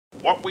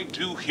What we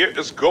do here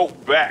is go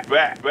back.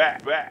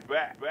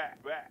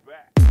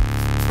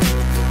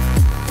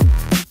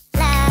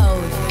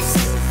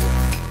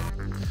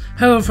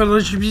 Hello fellow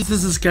YouTubers,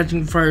 this is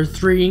Catching Fire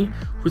 3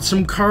 with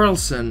some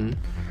Karlson,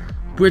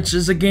 which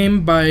is a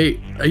game by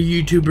a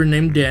YouTuber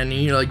named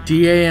Danny, like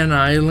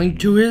D-A-N-I. Link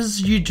to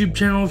his YouTube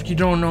channel, if you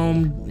don't know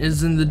him,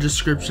 is in the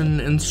description,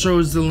 and so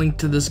is the link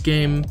to this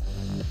game.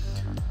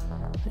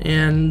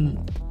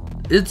 And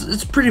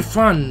it's pretty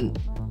fun.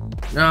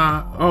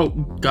 Oh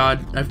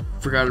god, I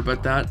forgot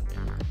about that.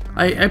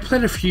 I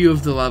played a few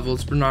of the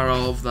levels, but not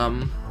all of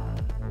them.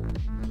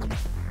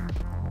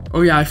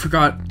 Oh yeah, I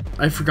forgot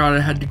I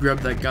had to grab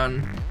that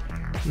gun.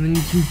 And then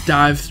you can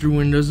dive through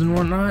windows and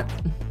whatnot.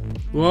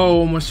 Whoa,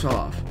 almost fell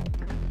off.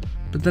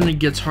 But then it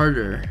gets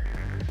harder.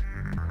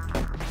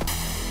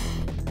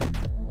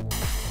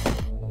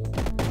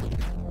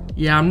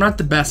 Yeah, I'm not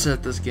the best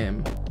at this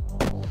game.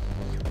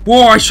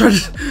 Whoa, I should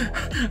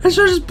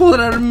just pull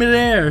it out of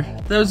midair.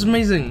 That was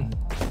amazing.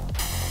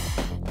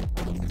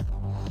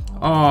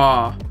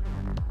 Aw.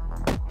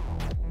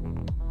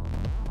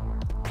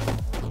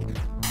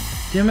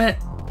 Damn it.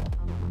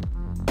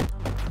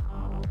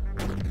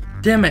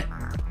 Damn it.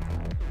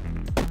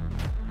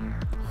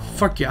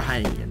 Fuck you, high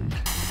end.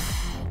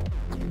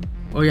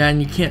 Oh yeah,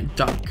 and you can't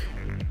duck.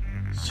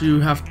 So you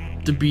have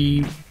to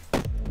be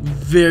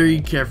very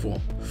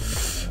careful.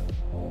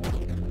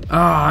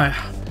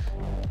 Ah.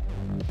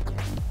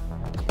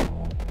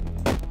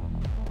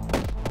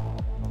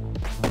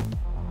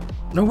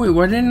 No, wait,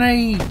 why didn't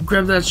I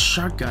grab that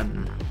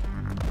shotgun?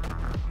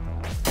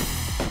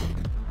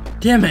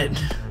 Damn it.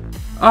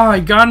 Oh, I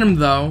got him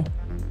though.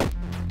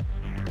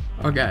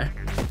 Okay.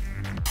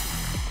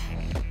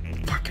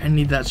 Fuck, I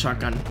need that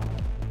shotgun.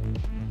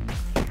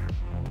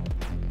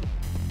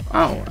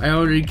 Oh, I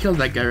already killed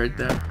that guy right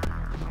there.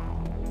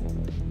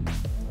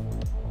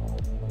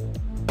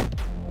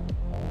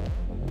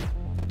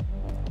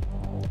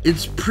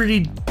 It's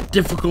pretty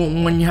difficult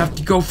when you have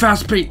to go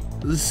fast pace.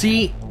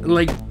 See,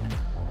 like,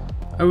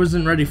 I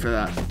wasn't ready for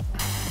that.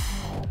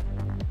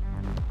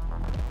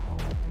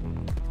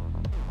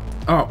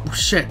 Oh,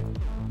 shit.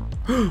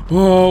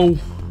 Oh.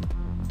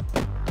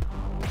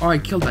 Oh, I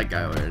killed that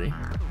guy already.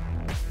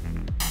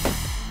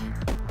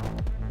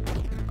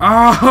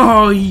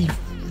 Oh, you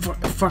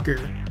fucker.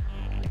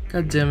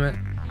 God damn it.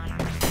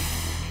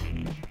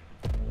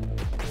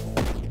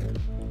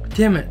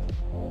 Damn it.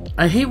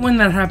 I hate when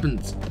that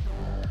happens.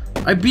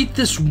 I beat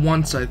this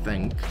once, I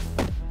think.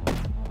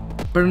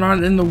 But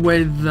not in the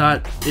way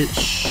that it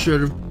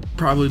should have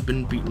probably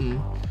been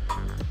beaten.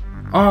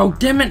 Oh,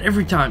 damn it,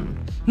 every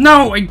time.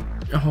 No,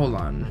 hold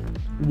on.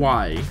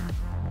 Why?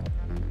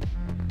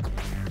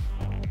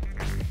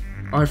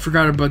 Oh, I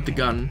forgot about the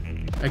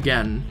gun.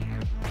 Again.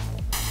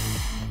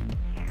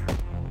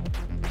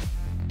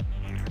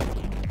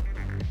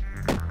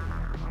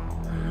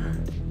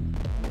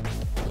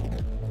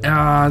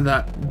 Ah,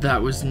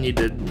 that was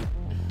needed.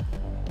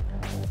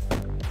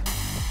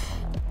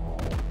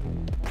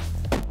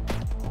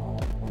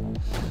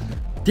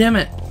 Damn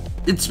it.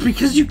 It's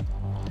because you...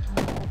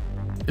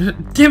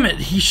 Damn it,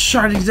 he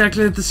shot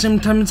exactly at the same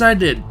time as I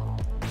did.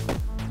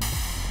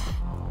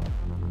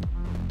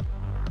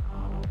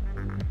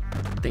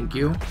 Thank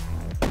you.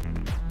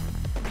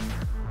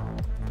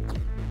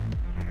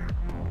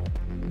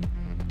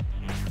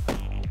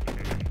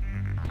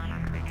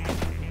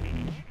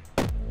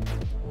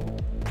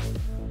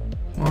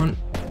 Come on.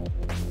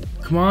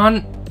 Come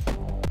on.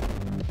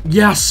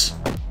 Yes!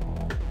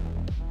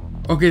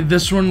 Okay,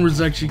 this one was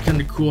actually kind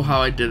of cool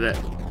how I did it.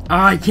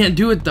 Ah, I can't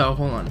do it though.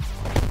 Hold on.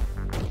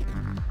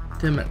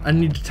 Damn it, I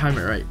need to time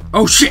it right.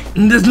 Oh shit!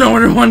 That's not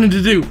what I wanted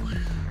to do.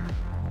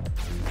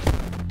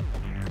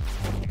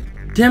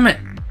 Damn it.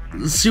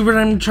 See what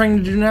I'm trying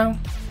to do now?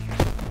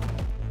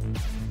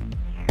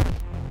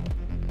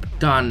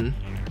 Done.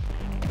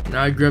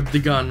 Now I grab the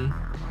gun.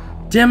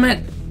 Damn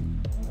it!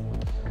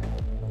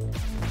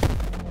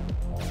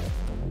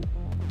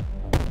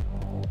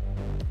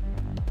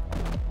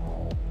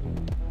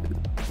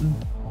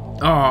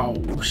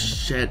 Oh,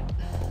 shit.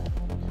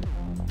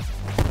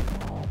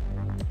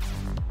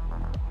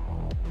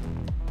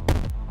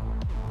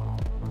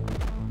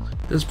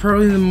 That's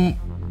probably the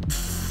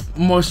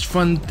most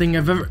fun thing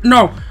I've ever...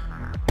 No!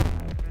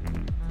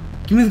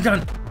 Give me the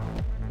gun.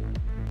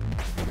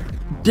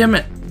 Damn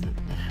it.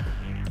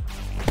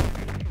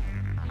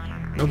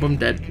 Nope, I'm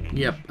dead.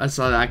 Yep, I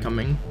saw that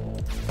coming.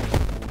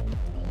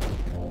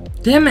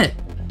 Damn it!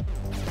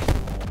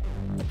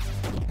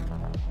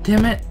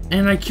 Damn it.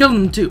 And I killed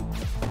him too.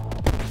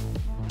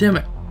 Damn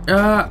it.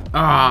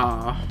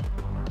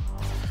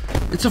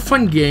 It's a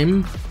fun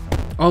game.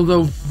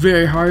 Although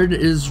very hard,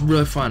 it is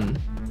really fun.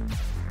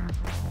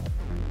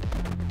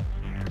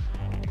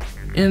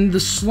 And the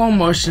slow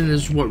motion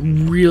is what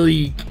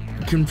really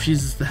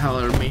confuses the hell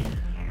out of me.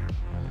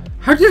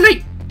 How did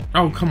I...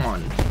 Oh, come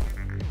on.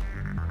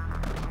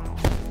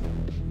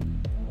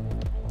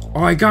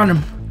 Oh, I got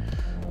him.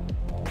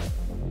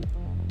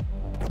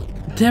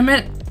 Damn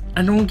it.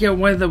 I don't get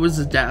why that was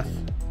a death.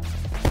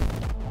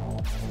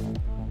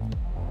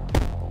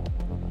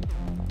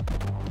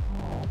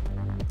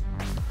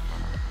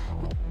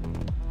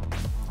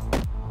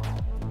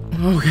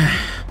 Okay.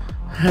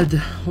 I had to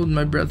hold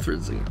my breath for a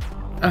second.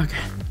 Okay.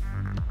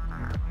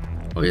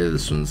 Oh yeah,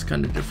 this one's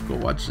kind of difficult.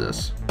 Watch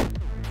this.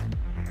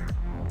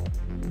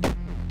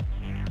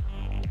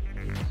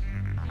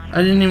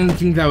 I didn't even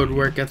think that would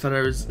work. I thought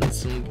I was in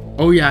some...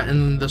 Oh yeah,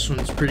 and then this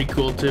one's pretty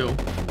cool too.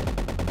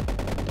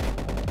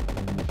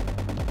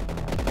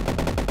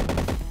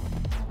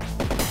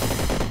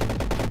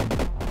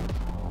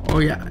 Oh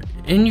yeah,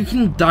 and you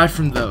can die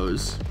from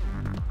those.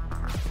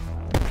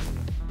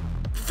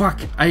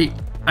 Fuck, I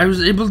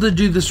was able to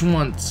do this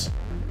once.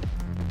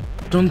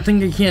 Don't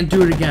think I can't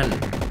do it again.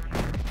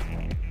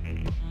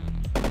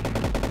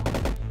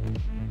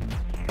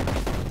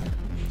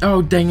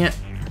 Oh, dang it.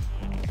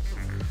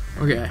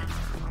 Okay.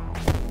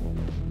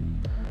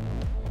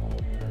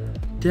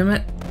 Damn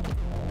it.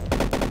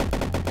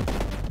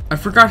 I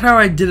forgot how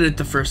I did it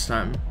the first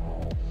time.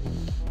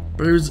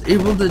 But I was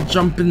able to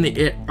jump in the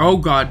air. Oh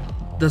god,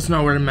 that's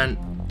not what I meant.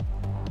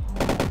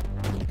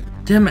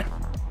 Damn it.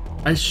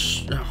 Oh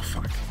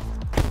fuck.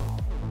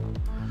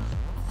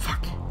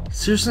 Fuck.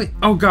 Seriously?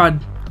 Oh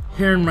god.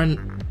 Hair in my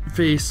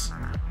face.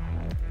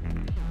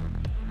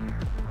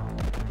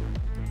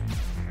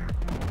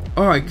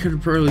 Oh, I could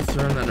have probably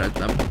thrown that at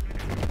them.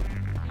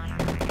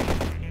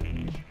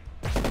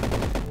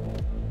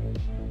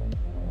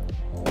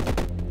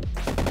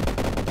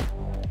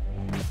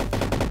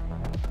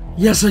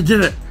 Yes, I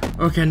did it!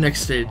 Okay,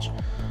 next stage.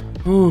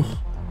 Oh.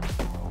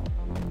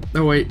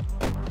 Oh, wait.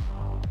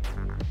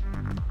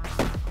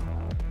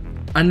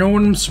 I know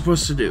what I'm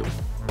supposed to do.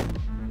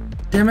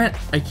 Damn it,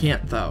 I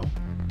can't though.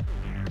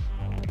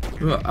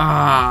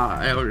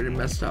 I already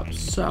messed up,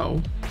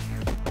 so...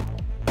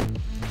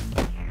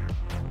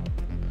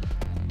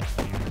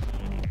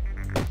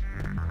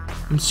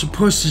 I'm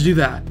supposed to do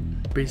that,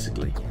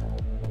 basically.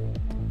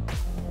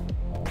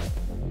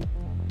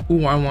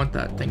 Ooh, I want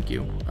that, thank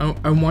you.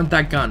 I want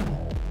that gun.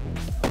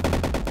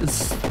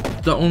 It's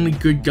the only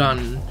good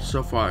gun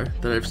so far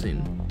that I've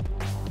seen.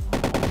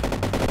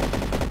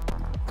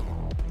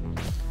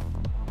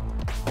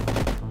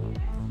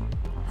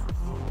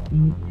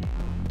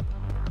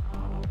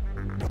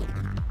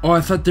 Oh,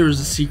 I thought there was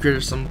a secret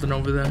or something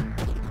over there.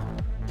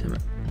 Damn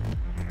it.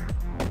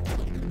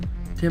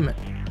 Damn it.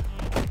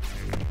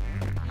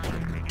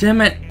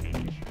 Damn it.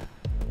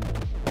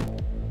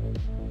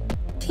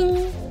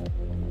 Ting.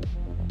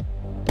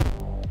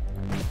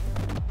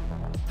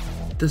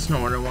 That's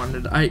not what I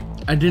wanted. I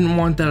didn't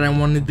want that. I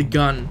wanted the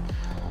gun.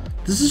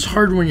 This is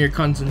hard when you're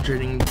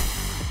concentrating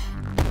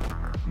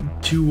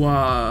to,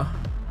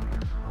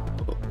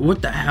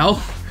 what the hell?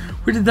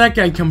 Where did that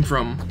guy come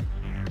from?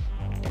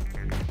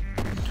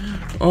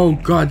 Oh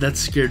god, that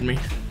scared me.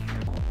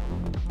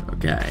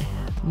 Okay.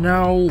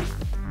 Now,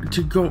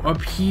 to go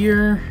up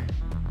here.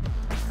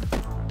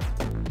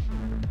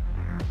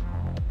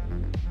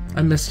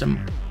 I missed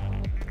him.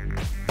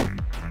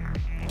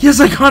 Yes,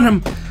 I got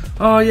him!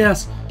 Oh,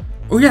 yes.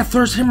 Oh, yeah,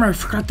 Thor's hammer. I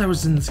forgot that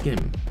was in this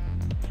game.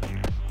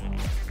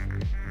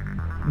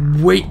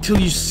 Wait till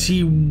you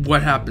see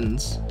what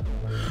happens.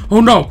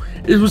 Oh, no.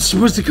 It was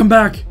supposed to come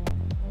back.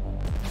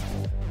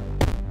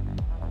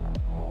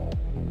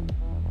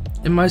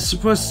 Am I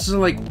supposed to,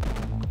 like...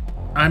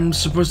 I'm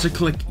supposed to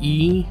click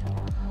E?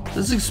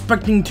 That's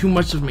expecting too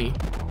much of me.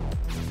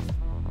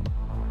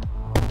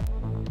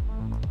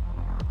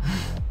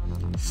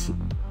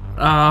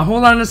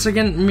 Hold on a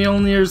second.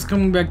 Mjolnir's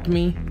coming back to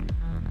me.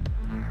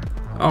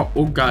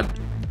 Oh god.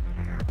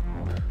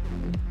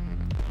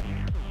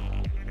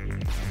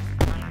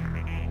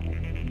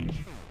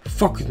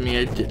 Fuck with me,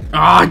 I did.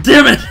 Ah,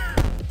 damn it!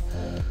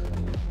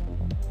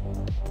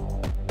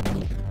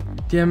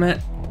 Damn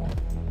it.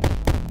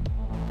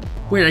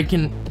 Wait, I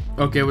can...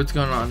 Okay, what's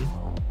going on?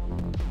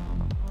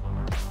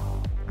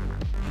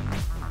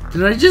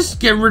 Did I just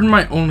get rid of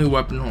my only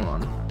weapon? Hold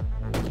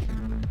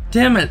on.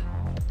 Damn it.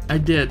 I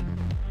did.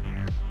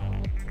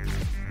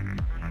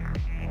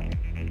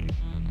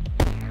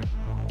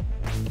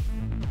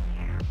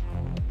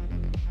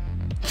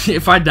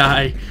 If I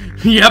die.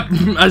 Yep,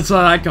 I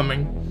saw that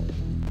coming.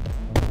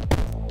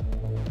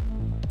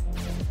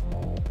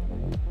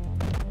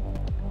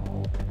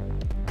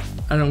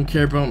 I don't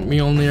care about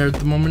Mjolnir at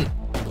the moment.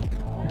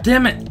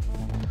 Damn it!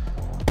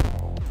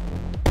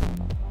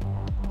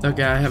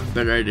 Okay, I have a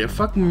better idea.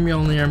 Fuck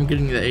Mjolnir, I'm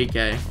getting the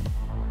AK.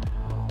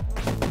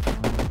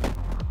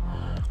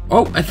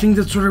 Oh, I think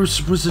that's what I was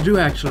supposed to do,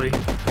 actually.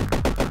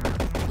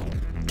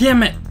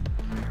 Damn it!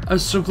 I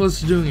was so close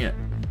to doing it.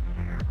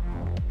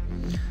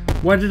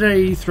 Why did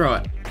I throw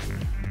it?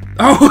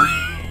 Oh!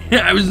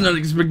 I was not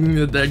expecting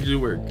that to actually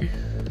work.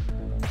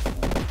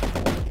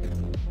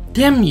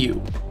 Damn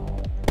you!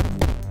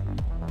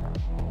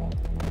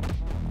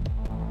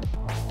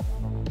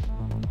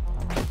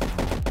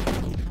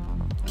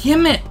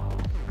 Damn it!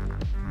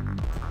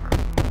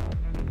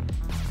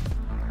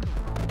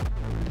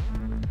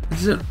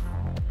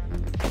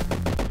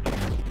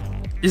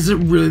 Is it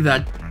really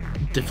that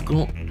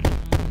difficult?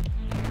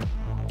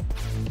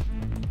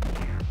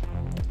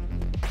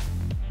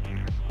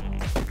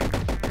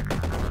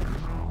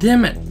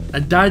 Damn it! I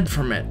died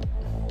from it.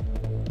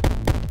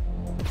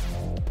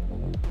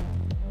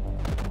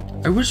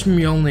 I wish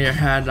Mjolnir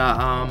had,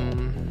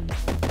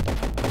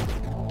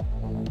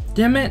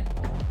 damn it.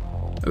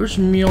 I wish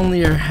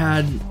Mjolnir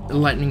had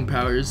lightning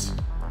powers.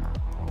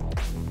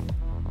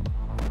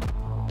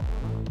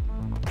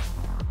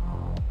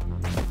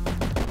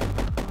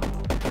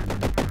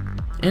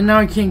 And now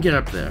I can't get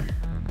up there.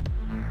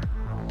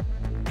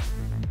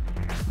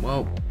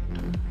 Well,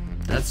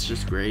 that's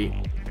just great.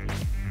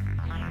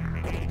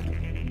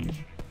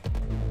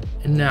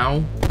 And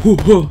now,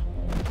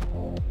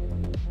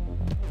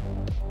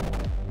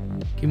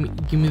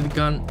 give me the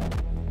gun.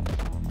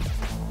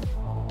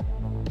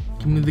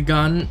 Give me the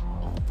gun.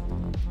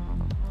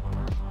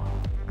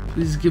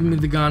 Please give me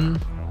the gun.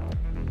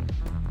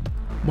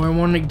 Well, I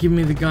want to give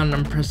me the gun.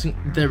 I'm pressing.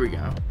 There we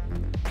go.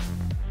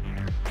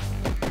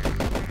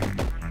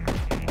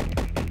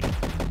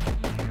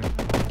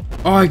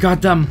 Oh, I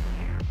got them.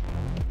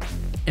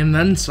 And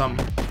then some.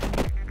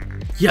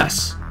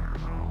 Yes.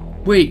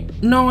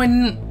 Wait, no, I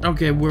didn't.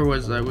 Okay, where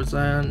was I? Was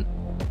I on?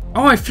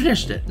 Oh, I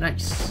finished it.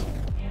 Nice.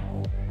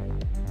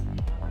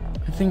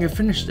 I think I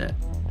finished it.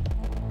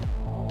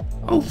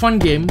 Oh, fun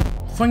game.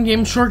 Fun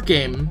game, short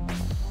game.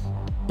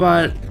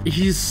 But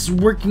he's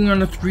working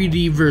on a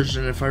 3D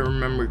version, if I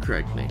remember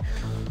correctly.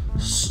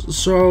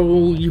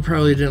 So, you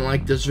probably didn't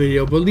like this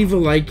video, but leave a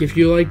like if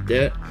you liked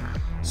it.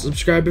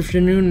 Subscribe if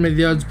you're new, and may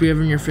the odds be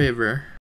ever in your favor.